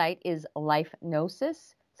website is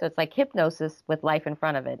Lifenosis, so it's like hypnosis with life in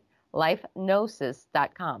front of it.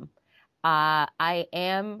 Lifenosis.com. I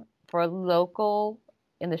am for local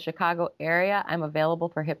in the Chicago area. I'm available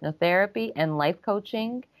for hypnotherapy and life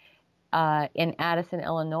coaching in Addison,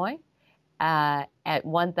 Illinois, at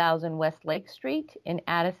 1000 West Lake Street in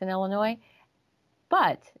Addison, Illinois.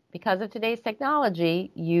 But because of today's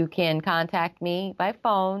technology, you can contact me by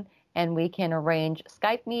phone, and we can arrange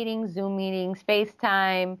Skype meetings, Zoom meetings,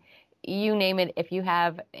 FaceTime, you name it. If you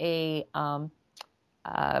have a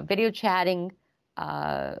video chatting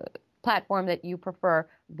platform that you prefer,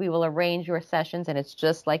 we will arrange your sessions, and it's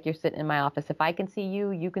just like you're sitting in my office. If I can see you,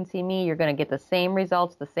 you can see me. You're going to get the same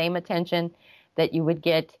results, the same attention that you would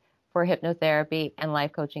get for hypnotherapy and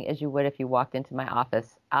life coaching as you would if you walked into my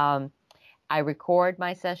office. I record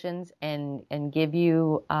my sessions and give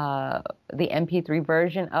you the MP3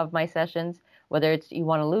 version of my sessions, whether it's you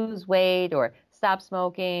want to lose weight or stop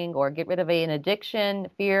smoking or get rid of an addiction,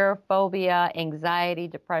 fear, phobia, anxiety,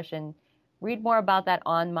 depression. Read more about that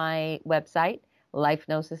on my website,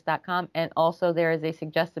 lifenosis.com. And also there is a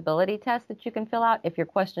suggestibility test that you can fill out if you're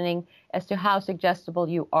questioning as to how suggestible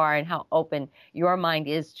you are and how open your mind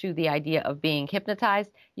is to the idea of being hypnotized.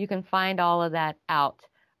 You can find all of that out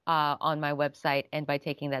on my website and by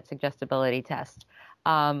taking that suggestibility test.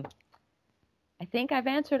 I think I've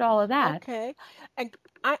answered all of that. Okay. And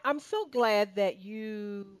I'm so glad that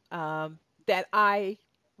that I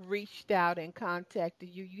reached out and contacted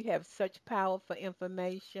you. You have such powerful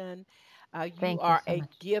information. You Thank you are so a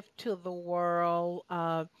much. gift to the world.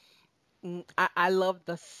 I love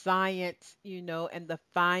the science, and the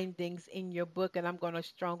findings in your book. And I'm going to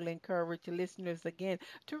strongly encourage listeners again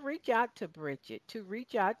to reach out to Bridgett, to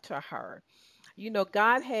reach out to her.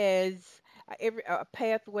 God has a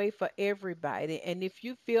pathway for everybody. And if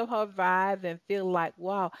you feel her vibe and feel like,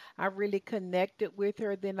 wow, I really connected with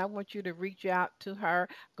her, then I want you to reach out to her,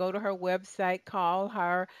 go to her website, call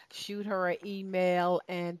her, shoot her an email.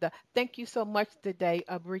 And thank you so much today,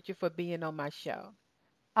 Bridget, for being on my show.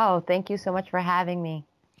 Oh, thank you so much for having me.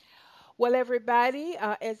 Well, everybody,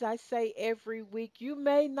 as I say every week, you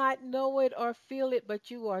may not know it or feel it,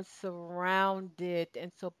 but you are surrounded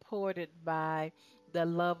and supported by the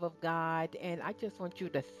love of God. And I just want you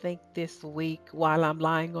to think this week while I'm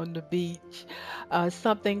lying on the beach,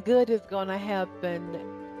 something good is going to happen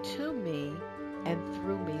to me and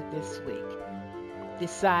through me this week.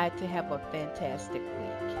 Decide to have a fantastic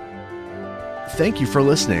week. Thank you for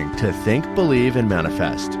listening to Think, Believe, and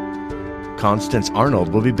Manifest. Constance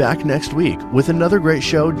Arnold will be back next week with another great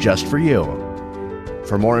show just for you.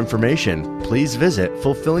 For more information, please visit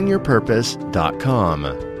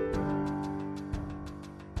fulfillingyourpurpose.com.